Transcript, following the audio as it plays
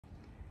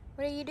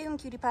What are you doing,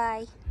 cutie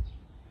pie?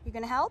 You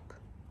gonna help?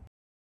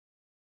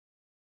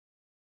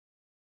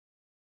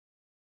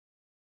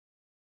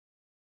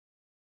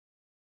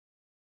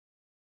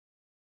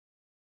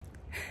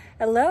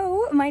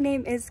 Hello, my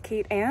name is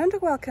Kate and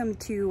welcome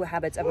to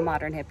Habits of a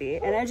Modern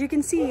Hippie. And as you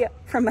can see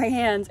from my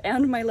hands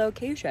and my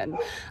location,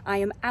 I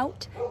am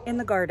out in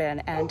the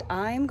garden and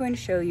I'm going to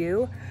show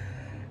you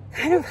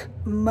kind of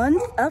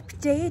month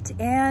update,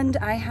 and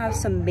I have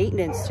some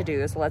maintenance to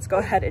do, so let's go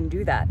ahead and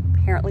do that.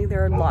 Apparently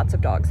there are lots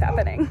of dogs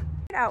happening.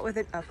 Out with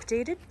an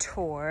updated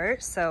tour.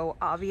 So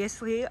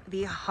obviously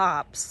the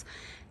hops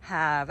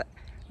have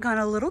gone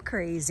a little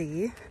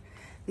crazy.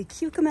 The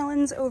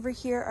cucamelons over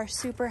here are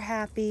super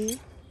happy.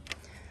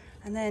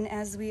 And then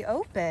as we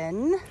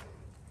open,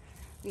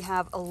 we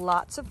have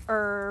lots of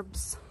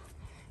herbs.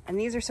 And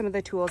these are some of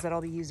the tools that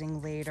I'll be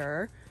using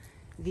later.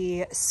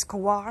 The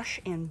squash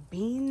and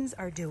beans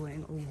are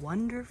doing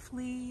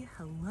wonderfully.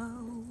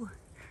 Hello.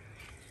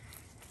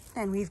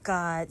 Then we've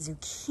got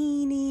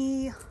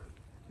zucchini,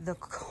 the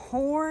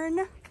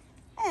corn,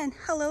 and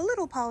hello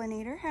little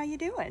pollinator, how you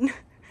doing?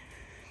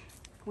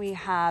 We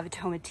have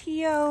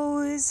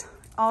tomatillos.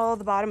 All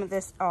the bottom of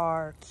this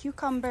are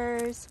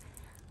cucumbers.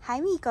 Hi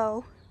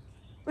Miko,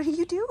 what are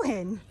you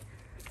doing?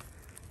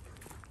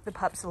 The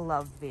pups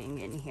love being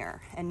in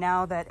here. And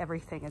now that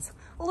everything is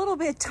a little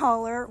bit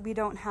taller, we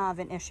don't have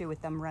an issue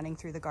with them running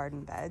through the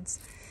garden beds.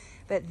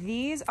 But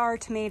these are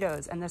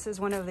tomatoes, and this is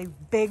one of the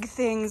big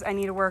things I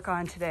need to work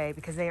on today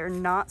because they are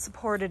not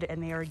supported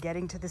and they are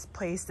getting to this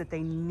place that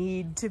they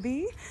need to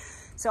be.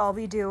 So I'll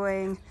be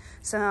doing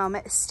some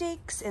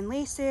stakes and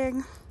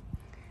lacing,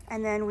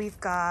 and then we've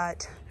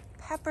got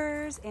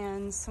peppers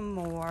and some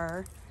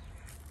more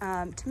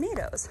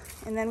tomatoes.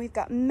 And then we've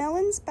got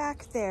melons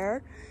back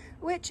there,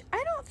 which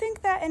I don't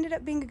think that ended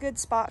up being a good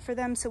spot for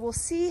them. So we'll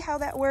see how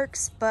that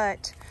works,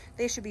 but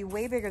they should be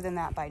way bigger than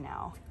that by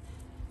now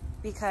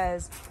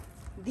because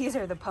these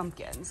are the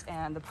pumpkins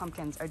and the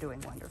pumpkins are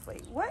doing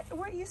wonderfully. What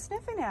are you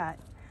sniffing at?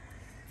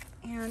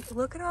 And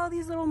look at all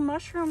these little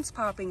mushrooms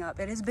popping up.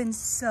 It has been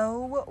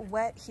so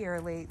wet here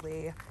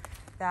lately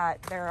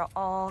that there are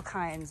all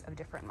kinds of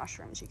different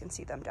mushrooms. You can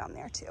see them down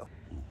there too.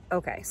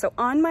 Okay, so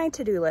on my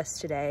to-do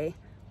list today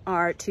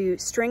are to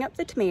string up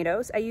the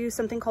tomatoes. I use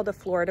something called a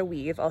Florida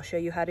weave. I'll show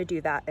you how to do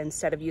that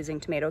instead of using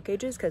tomato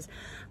cages because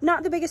I'm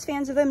not the biggest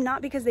fans of them,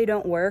 not because they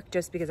don't work,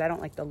 just because I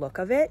don't like the look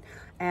of it.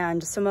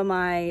 And some of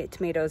my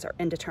tomatoes are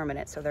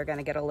indeterminate, so they're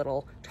gonna get a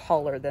little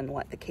taller than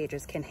what the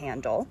cages can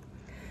handle.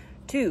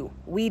 2,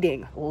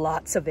 weeding,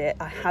 lots of it.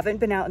 I haven't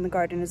been out in the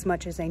garden as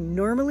much as I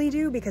normally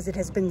do because it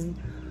has been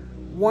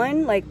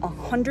like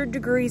 100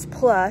 degrees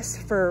plus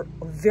for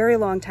a very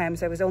long time.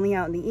 So I was only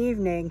out in the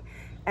evening.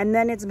 And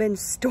then it's been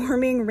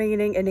storming,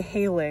 raining, and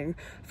hailing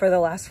for the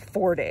last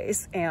 4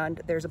 days.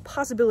 And there's a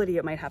possibility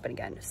it might happen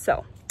again.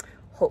 So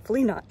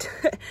hopefully not.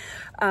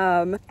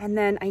 And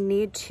then I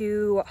need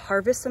to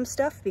harvest some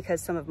stuff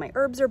because some of my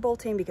herbs are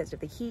bolting because of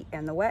the heat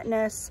and the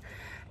wetness.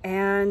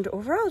 And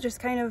overall, just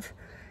kind of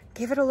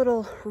give it a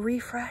little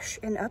refresh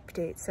and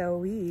update. So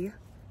we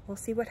will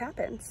see what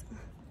happens.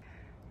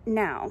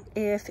 Now,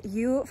 if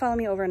you follow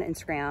me over on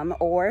Instagram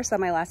or saw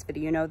my last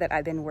video, you know that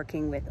I've been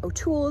working with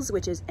O'Toole's,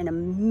 which is an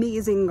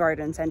amazing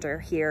garden center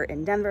here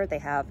in Denver. They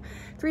have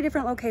 3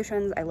 different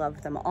locations. I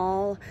love them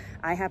all.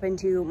 I happen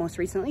to most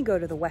recently go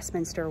to the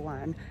Westminster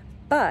one,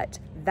 but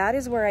that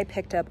is where I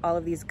picked up all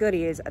of these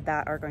goodies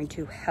that are going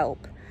to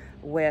help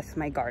with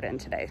my garden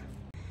today.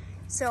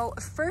 So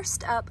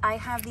first up, I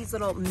have these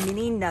little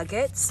mini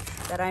nuggets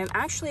that I'm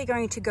actually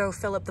going to go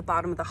fill up the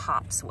bottom of the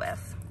hops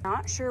with.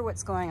 Not sure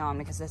what's going on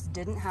because this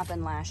didn't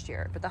happen last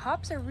year, but the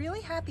hops are really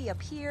happy up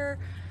here.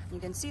 You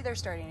can see they're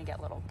starting to get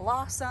little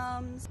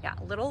blossoms. Yeah,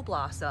 little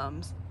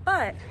blossoms,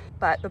 but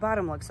the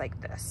bottom looks like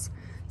this.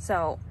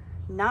 So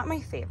not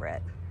my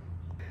favorite,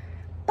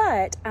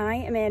 but I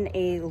am in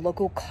a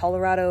local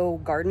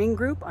Colorado gardening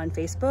group on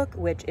Facebook,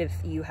 which if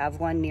you have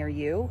one near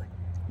you,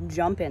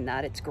 jump in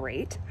that, it's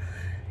great.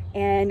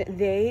 And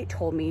they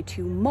told me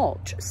to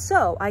mulch.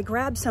 So I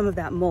grabbed some of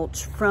that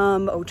mulch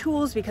from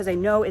O'Toole's because I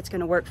know it's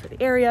gonna work for the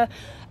area.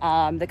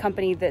 The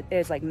company that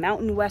is like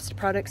Mountain West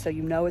products, so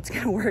you know it's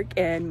gonna work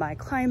in my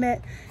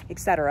climate,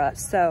 etc.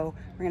 So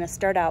we're gonna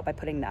start out by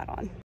putting that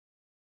on.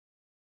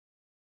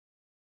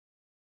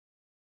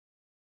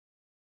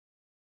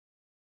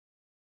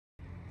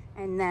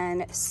 And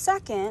then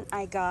second,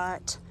 I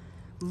got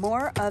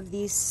more of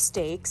these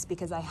stakes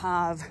because I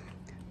have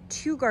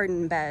 2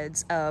 garden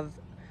beds of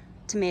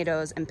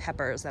tomatoes and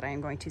peppers that I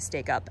am going to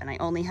stake up, and I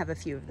only have a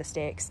few of the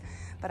stakes,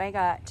 but I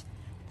got,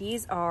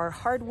 these are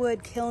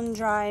hardwood kiln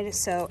dried,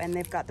 so, and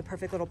they've got the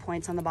perfect little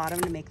points on the bottom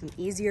to make them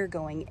easier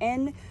going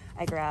in.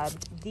 I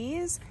grabbed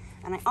these,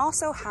 and I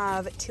also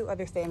have 2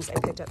 other things I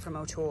picked up from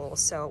O'Toole.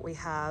 So we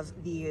have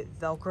the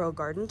Velcro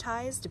garden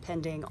ties,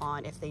 depending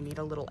on if they need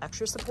a little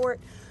extra support,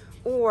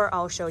 or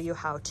I'll show you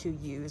how to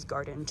use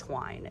garden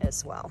twine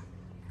as well.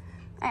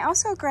 I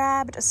also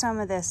grabbed some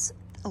of this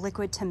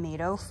liquid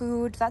tomato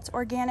food that's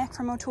organic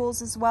from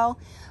O'Toole's as well.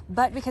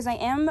 But because I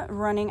am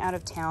running out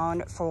of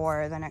town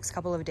for the next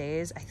couple of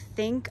days, I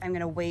think I'm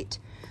gonna wait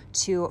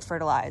to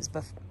fertilize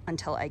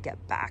until I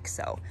get back.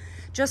 So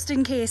just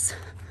in case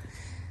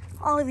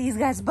all of these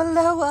guys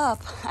blow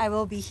up, I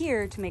will be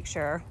here to make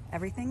sure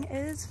everything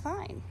is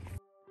fine.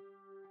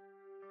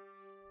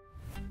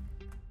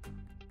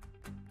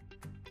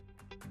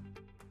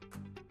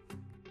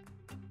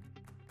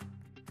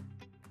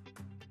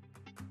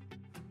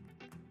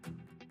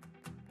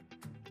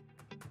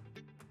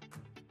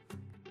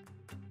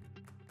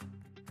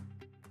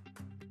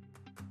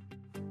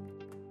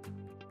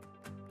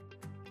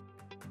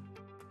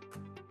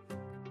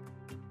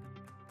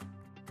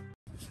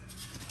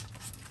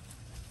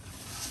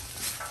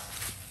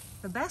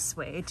 The best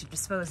way to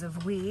dispose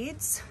of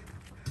weeds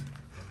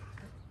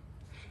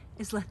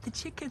is let the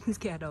chickens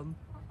get them.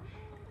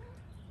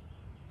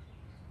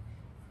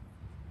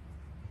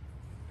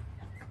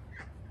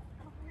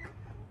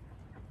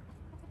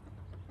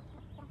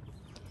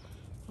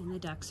 And the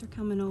ducks are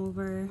coming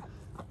over.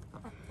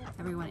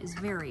 Everyone is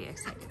very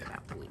excited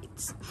about the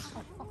weeds.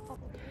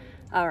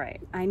 All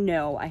right, I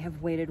know I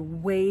have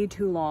waited way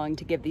too long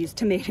to give these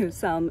tomatoes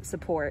some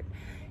support.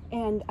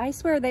 And I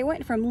swear they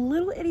went from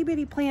little itty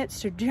bitty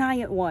plants to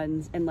giant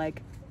ones in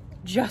like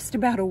just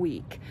about a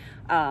week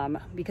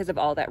because of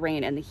all that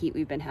rain and the heat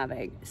we've been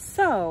having.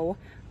 So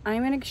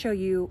I'm going to show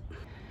you,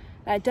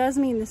 that does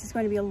mean this is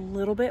going to be a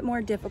little bit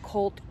more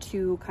difficult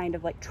to kind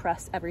of like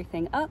truss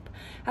everything up.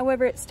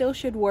 However, it still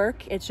should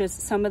work. It's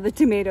just some of the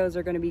tomatoes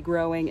are going to be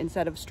growing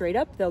instead of straight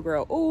up, they'll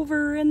grow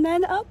over and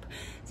then up.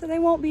 So they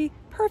won't be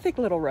perfect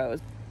little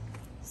rows.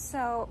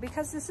 So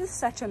because this is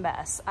such a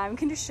mess, I'm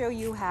going to show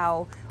you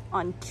how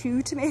on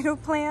 2 tomato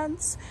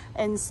plants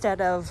instead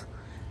of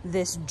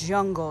this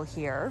jungle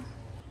here.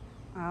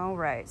 All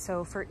right,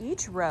 so for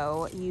each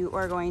row, you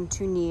are going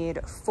to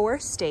need 4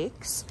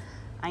 stakes.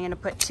 I'm gonna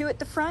put 2 at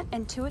the front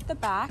and 2 at the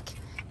back.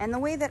 And the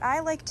way that I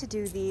like to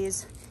do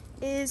these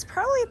is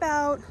probably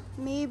about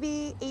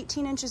maybe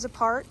 18 inches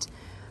apart.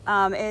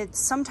 It's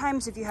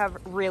sometimes if you have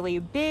really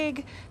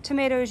big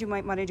tomatoes, you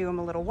might want to do them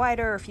a little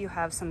wider. If you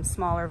have some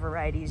smaller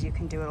varieties, you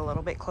can do it a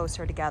little bit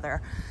closer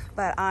together.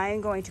 But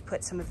I'm going to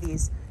put some of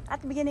these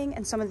at the beginning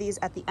and some of these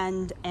at the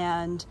end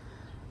and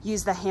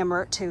use the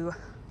hammer to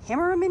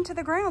hammer them into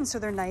the ground so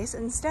they're nice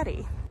and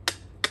steady.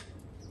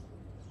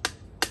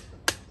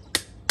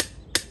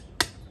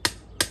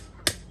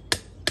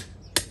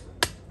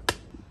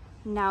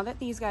 Now that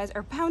these guys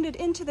are pounded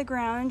into the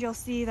ground, you'll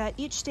see that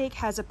each stake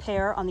has a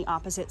pair on the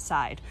opposite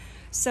side.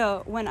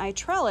 So when I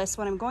trellis,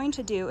 what I'm going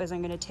to do is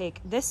I'm going to take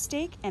this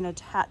stake and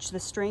attach the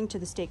string to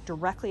the stake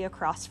directly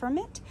across from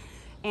it.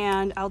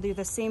 And I'll do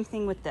the same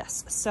thing with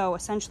this. So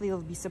essentially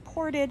it'll be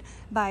supported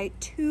by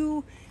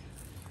 2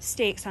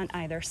 stakes on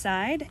either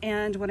side.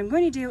 And what I'm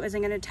going to do is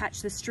I'm going to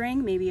attach the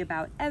string maybe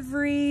about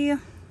every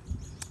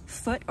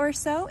foot or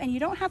so, and you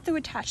don't have to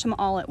attach them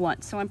all at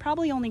once. So I'm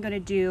probably only going to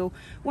do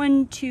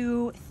 1,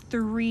 2,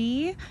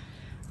 3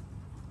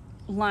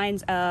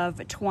 lines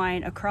of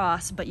twine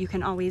across, but you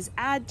can always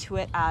add to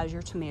it as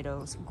your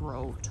tomatoes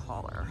grow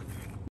taller.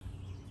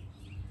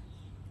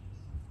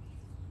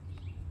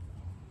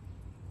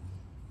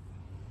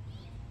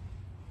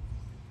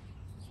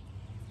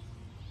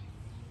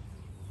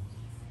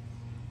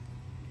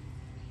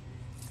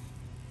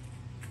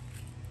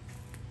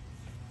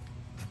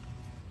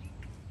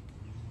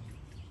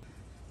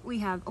 We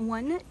have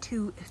 1,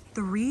 2,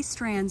 3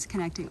 strands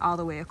connecting all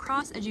the way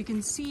across. As you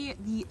can see,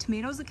 the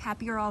tomatoes look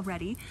happier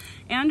already.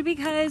 And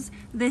because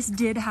this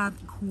did have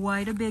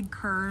quite a big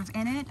curve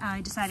in it,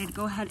 I decided to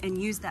go ahead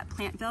and use that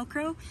plant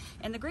Velcro.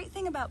 And the great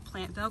thing about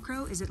plant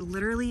Velcro is it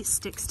literally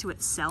sticks to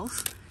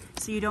itself.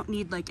 So you don't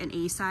need like an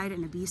A side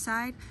and a B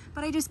side,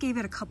 but I just gave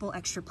it a couple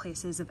extra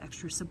places of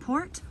extra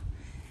support.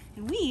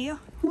 And we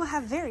will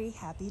have very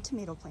happy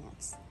tomato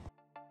plants.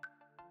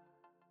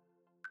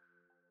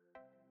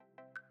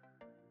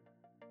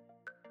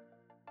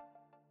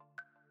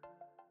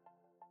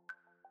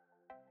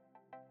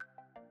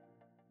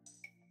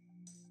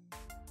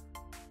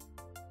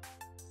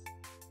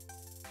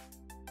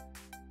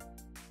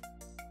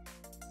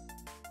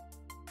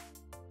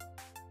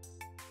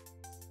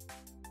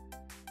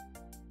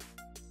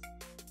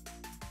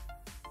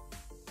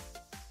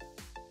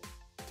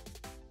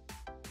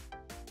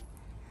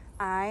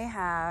 I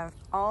have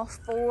all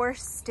 4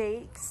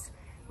 stakes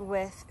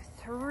with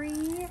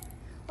 3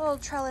 little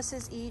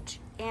trellises each,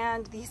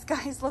 and these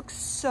guys look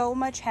so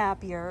much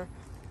happier,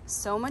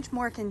 so much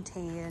more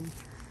contained,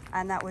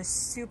 and that was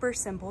super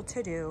simple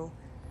to do.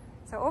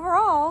 So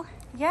overall,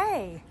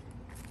 yay!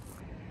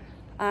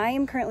 I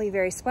am currently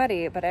very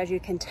sweaty, but as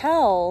you can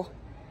tell,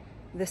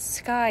 the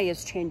sky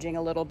is changing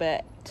a little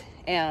bit,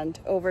 and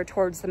over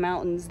towards the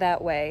mountains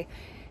that way,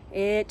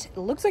 it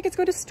looks like it's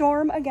going to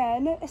storm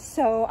again.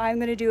 So I'm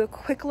going to do a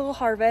quick little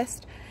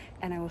harvest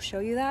and I will show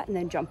you that and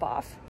then jump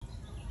off.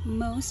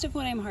 Most of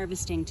what I'm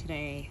harvesting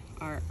today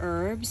are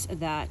herbs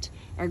that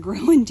are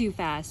growing too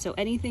fast. So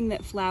anything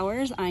that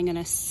flowers, I'm going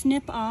to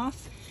snip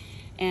off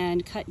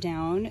and cut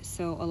down.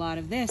 So a lot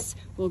of this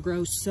will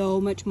grow so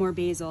much more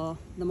basil.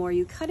 The more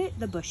you cut it,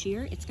 the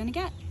bushier it's gonna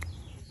get.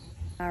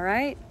 All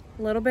right,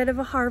 a little bit of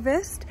a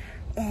harvest,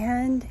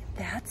 and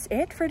that's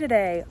it for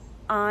today.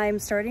 I'm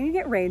starting to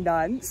get rained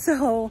on,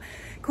 so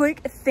quick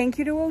thank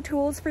you to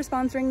O'Toole's for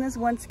sponsoring this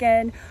once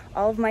again.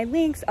 All of my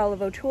links, all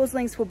of O'Toole's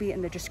links will be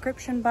in the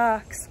description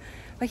box.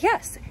 But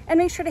yes, and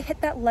make sure to hit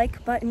that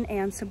like button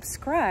and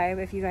subscribe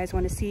if you guys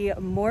want to see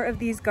more of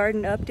these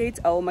garden updates.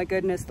 Oh my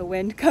goodness, the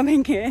wind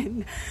coming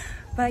in.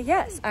 But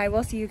yes, I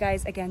will see you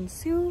guys again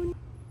soon.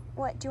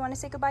 What, do you want to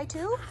say goodbye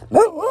too?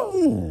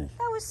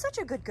 That was such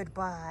a good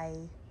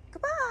goodbye.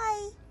 Goodbye.